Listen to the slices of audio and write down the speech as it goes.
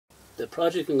The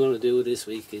project I'm going to do this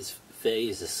week is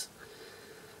vases,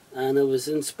 and I was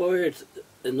inspired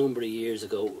a number of years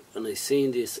ago, and I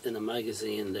seen this in a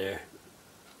magazine there,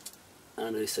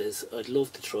 and I says I'd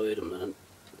love to try them. And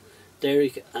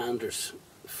Derek Anders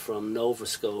from Nova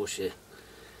Scotia,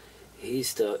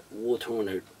 he's the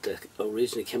woodturner that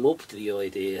originally came up with the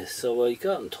idea. So I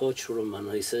got in touch with him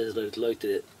and I said I'd like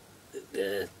to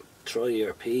try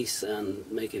your piece and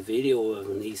make a video of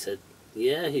it, and he said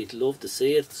yeah, he'd love to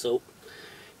see it. So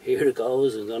here it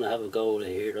goes. I'm going to have a go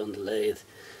here on the lathe.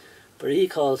 But he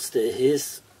calls the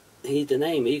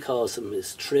name he calls them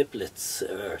is triplets,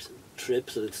 or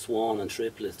triplets 1 and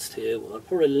triplets 2. I'll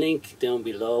put a link down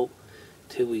below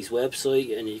to his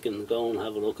website, and you can go and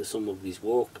have a look at some of his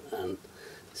work and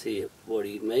see what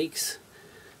he makes.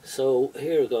 So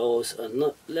here it goes, and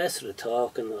not less of the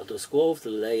talking, I'll just go over the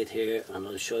lathe here and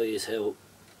I'll show you how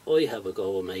I have a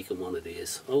go at making one of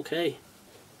these.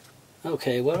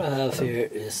 Okay, what I have here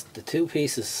is the two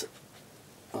pieces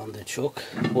on the chuck.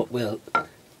 Well,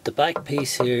 the back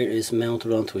piece here is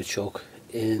mounted onto a chuck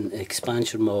in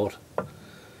expansion mode.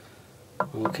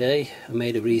 Okay, I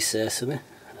made a recess in it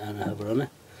and I have it on it.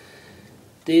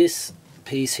 This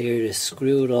piece here is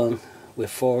screwed on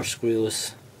with 4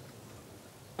 screws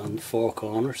on 4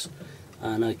 corners,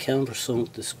 and I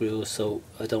countersunk the screws so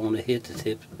I don't want to hit the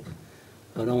tip.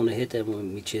 I don't want to hit them with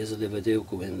my chisel if I do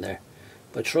go in there.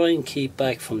 But try and keep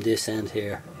back from this end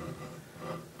here,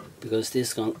 because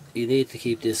you need to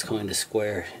keep this kind of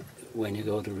square when you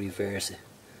go to reverse it.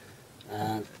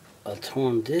 And I'll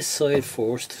turn this side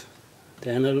first,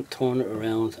 then I'll turn it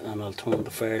around and I'll turn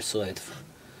the far side.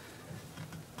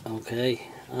 Okay,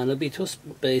 and I'll be just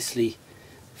basically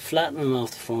flattening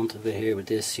off the front of it here with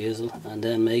this chisel, and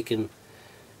then making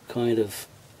kind of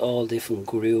all different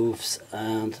grooves.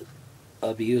 And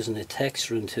I'll be using a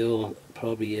texturing tool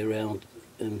probably around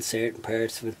in certain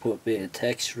parts of it, put a bit of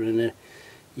texture in it.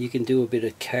 You can do a bit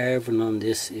of carving on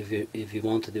this if you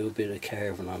want to do a bit of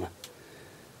carving on it.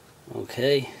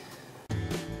 Okay.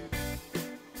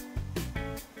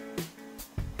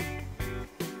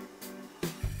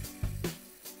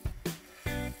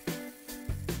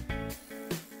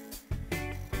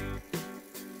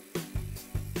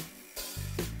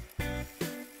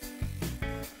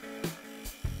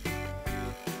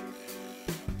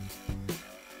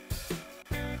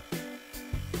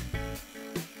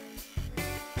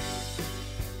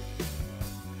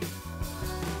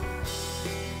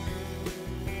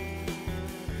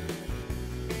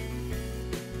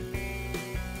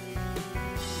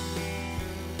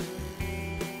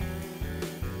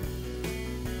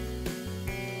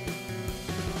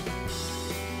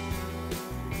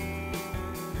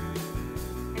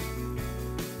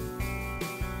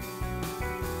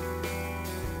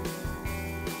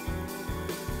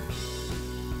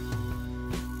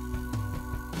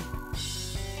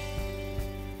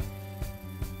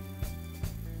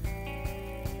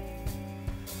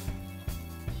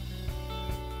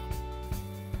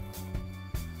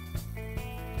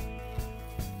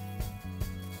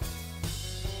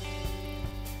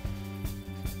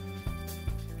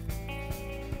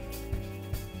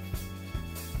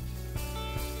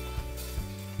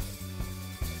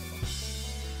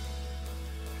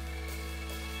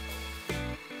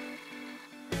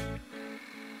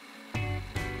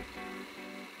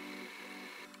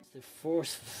 The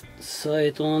first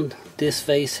side on this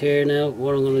vase here now,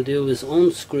 what I'm going to do is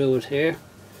unscrew it here,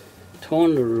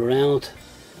 turn it around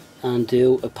and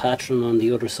do a pattern on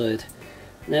the other side.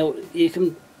 Now you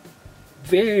can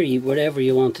vary whatever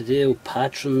you want to do,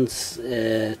 patterns,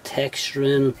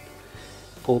 texturing,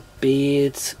 put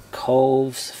beads,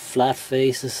 coves, flat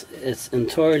faces. It's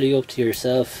entirely up to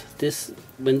yourself.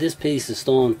 When this piece is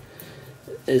done,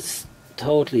 it's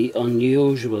totally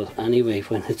unusual anyway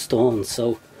when it's done.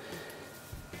 So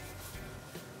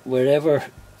wherever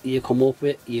you come up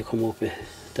with, you come up with.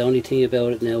 The only thing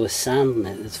about it now is sanding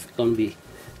it. It's going to be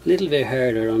a little bit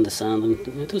harder on the sanding.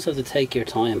 You just have to take your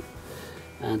time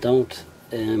and don't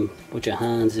put your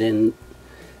hands in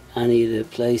any of the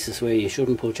places where you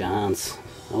shouldn't put your hands.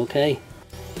 Okay?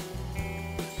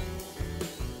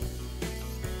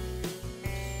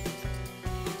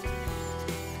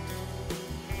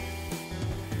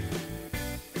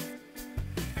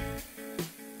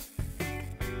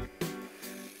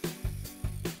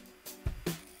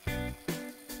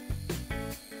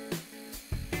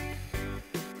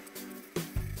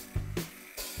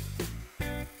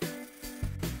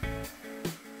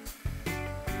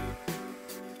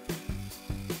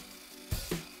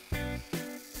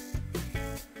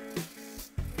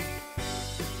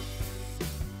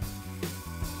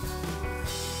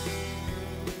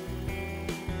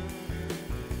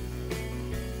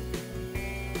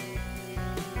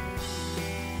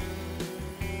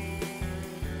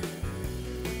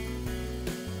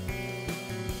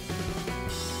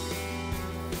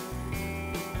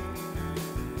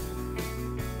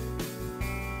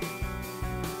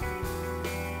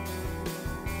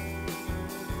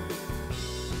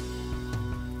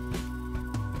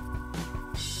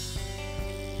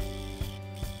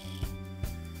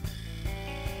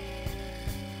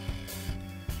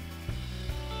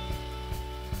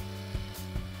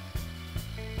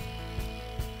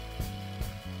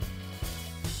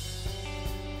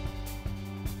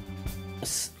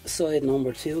 side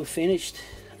number 2 finished,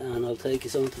 and I'll take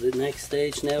us on to the next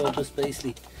stage now. I'll just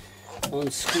basically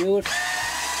unscrew it,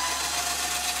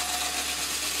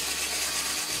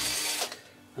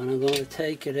 and I'm going to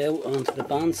take it out onto the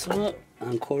bandsaw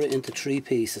and cut it into 3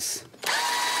 pieces,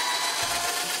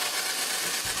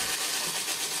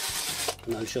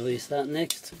 and I'll show you that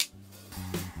next.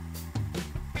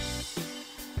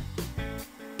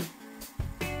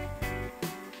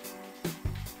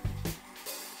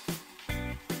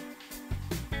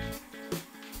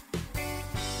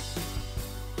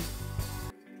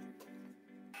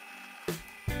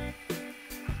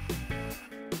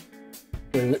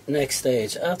 The next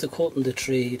stage, after cutting the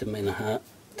 3 of them in half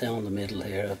down the middle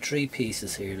here, I have 3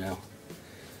 pieces here now.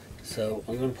 So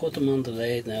I'm going to put them on the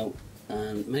lathe now,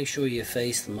 and make sure you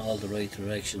face them all the right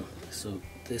direction. So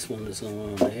this one is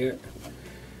going on here,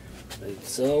 like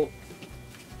so.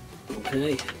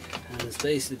 Okay, and it's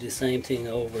basically the same thing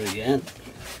over again.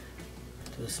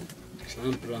 Just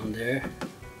clamp it on there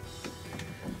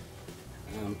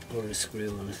and put a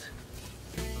screw on it.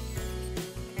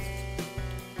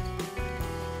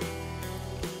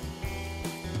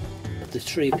 The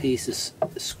 3 pieces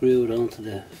screwed onto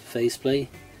the faceplate,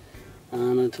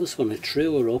 and I'm just going to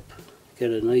true her up,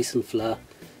 get it nice and flat,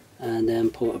 and then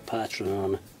put a pattern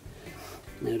on it.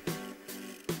 Now,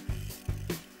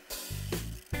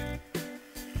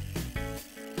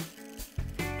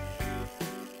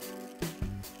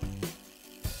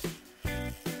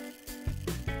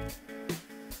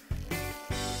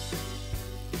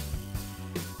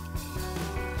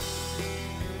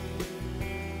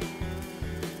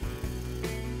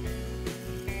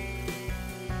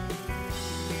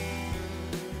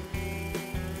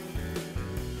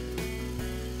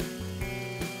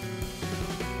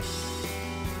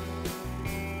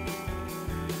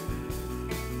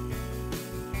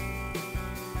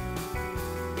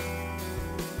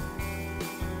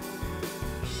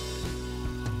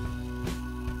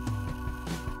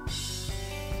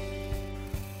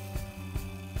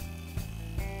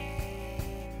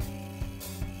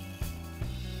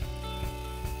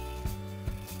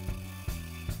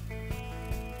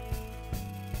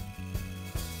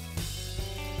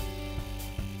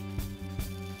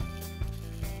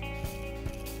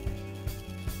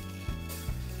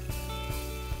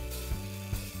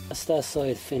 that's that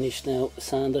side finished now,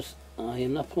 sanded. I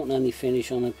am not putting any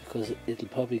finish on it because it'll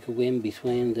probably go in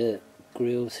between the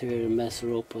grooves here and mess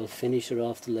her up. I'll finish her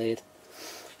off the lathe.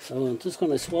 So I'm just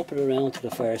going to swap it around to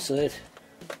the far side.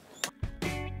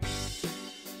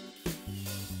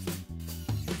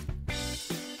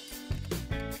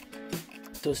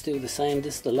 Just do the same.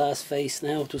 This is the last face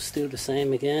now. Just do the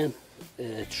same again.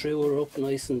 True her up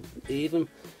nice and even,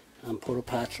 and put a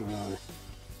pattern on it.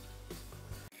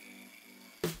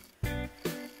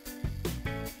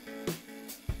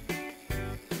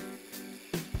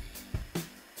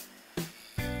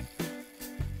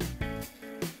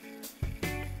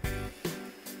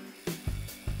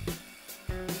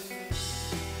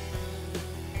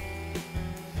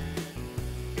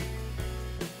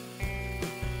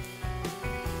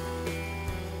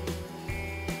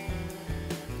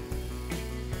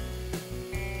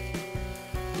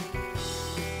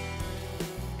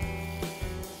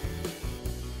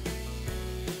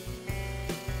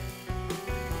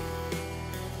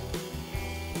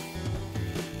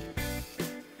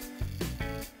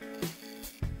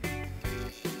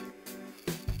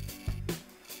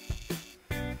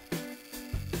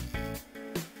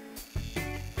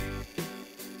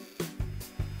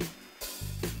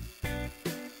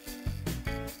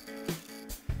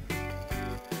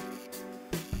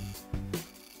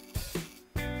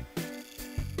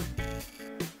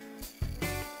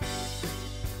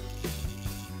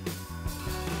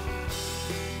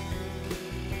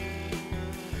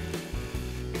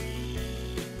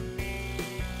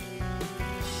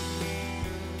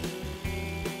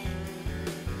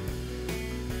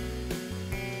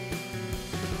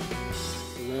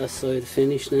 Last side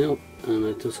finished now, and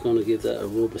I'm just going to give that a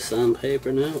rub of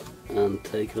sandpaper now and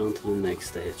take it on to the next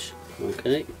stage.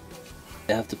 Okay,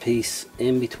 I have the piece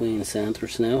in between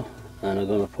centres now, and I'm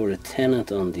going to put a tenon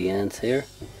on the end here,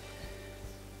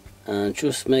 and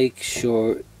just make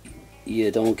sure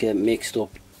you don't get mixed up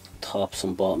tops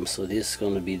and bottoms. So this is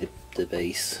going to be the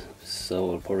base,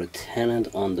 so I'll put a tenon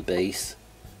on the base,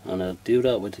 and I'll do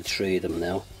that with the 3 of them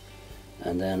now,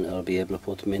 and then I'll be able to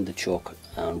put them in the chuck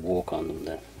and work on them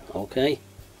then. Okay.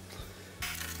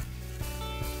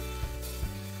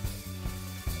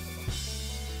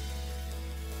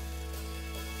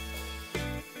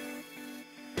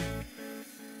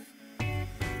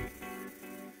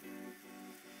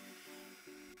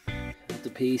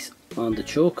 piece on the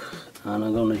chuck, and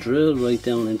I'm going to drill right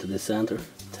down into the centre,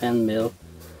 10mm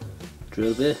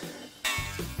drill bit.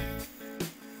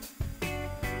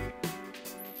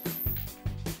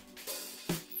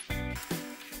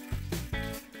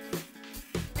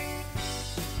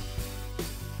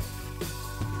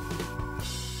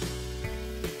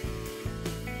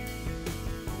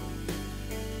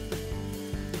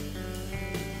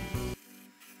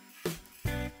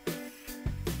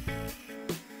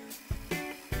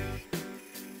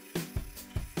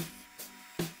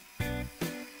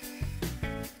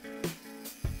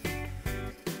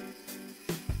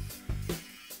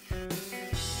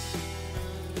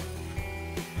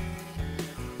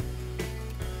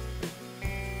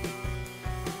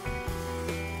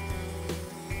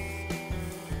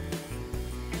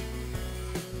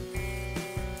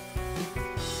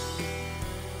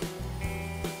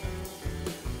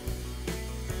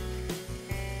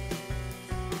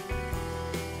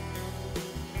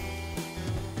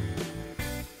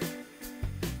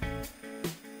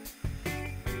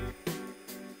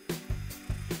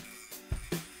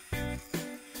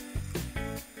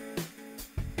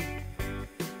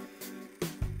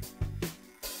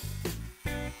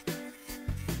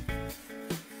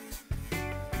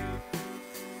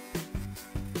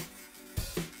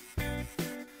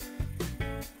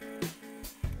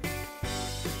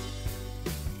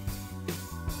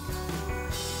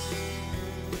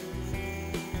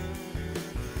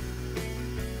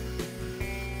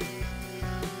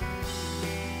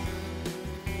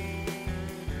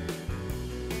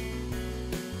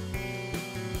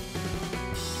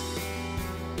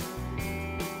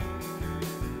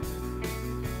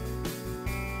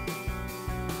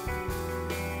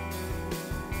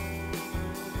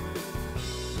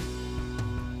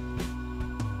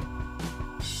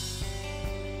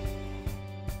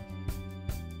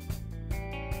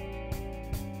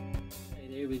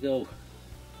 There we go.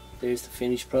 There's the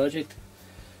finished project.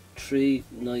 3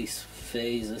 nice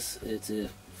vases. It's a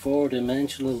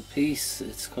 4-dimensional piece.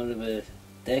 It's kind of a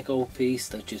deco piece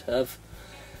that you'd have.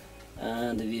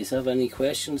 And if you have any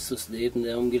questions, just leave them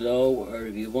down below, or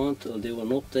if you want, I'll do an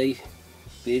update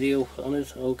video on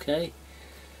it, okay?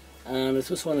 And I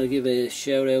just want to give a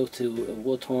shout out to a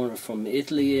woodturner from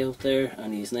Italy out there,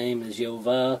 and his name is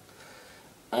Vase,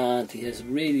 and he has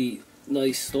really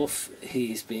nice stuff.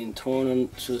 He's been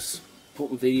turning, just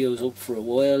putting videos up for a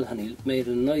while, and he made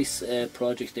a nice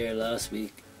project there last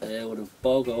week with a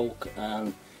bog oak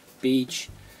and beech,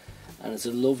 and it's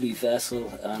a lovely vessel.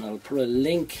 And I'll put a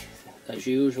link as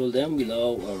usual down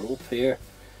below or up here,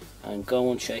 and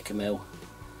go and check him out.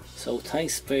 So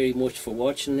thanks very much for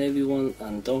watching, everyone,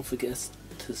 and don't forget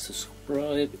to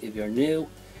subscribe if you're new,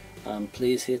 and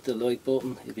please hit the like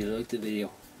button if you like the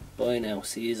video. Bye now,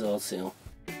 see you all soon.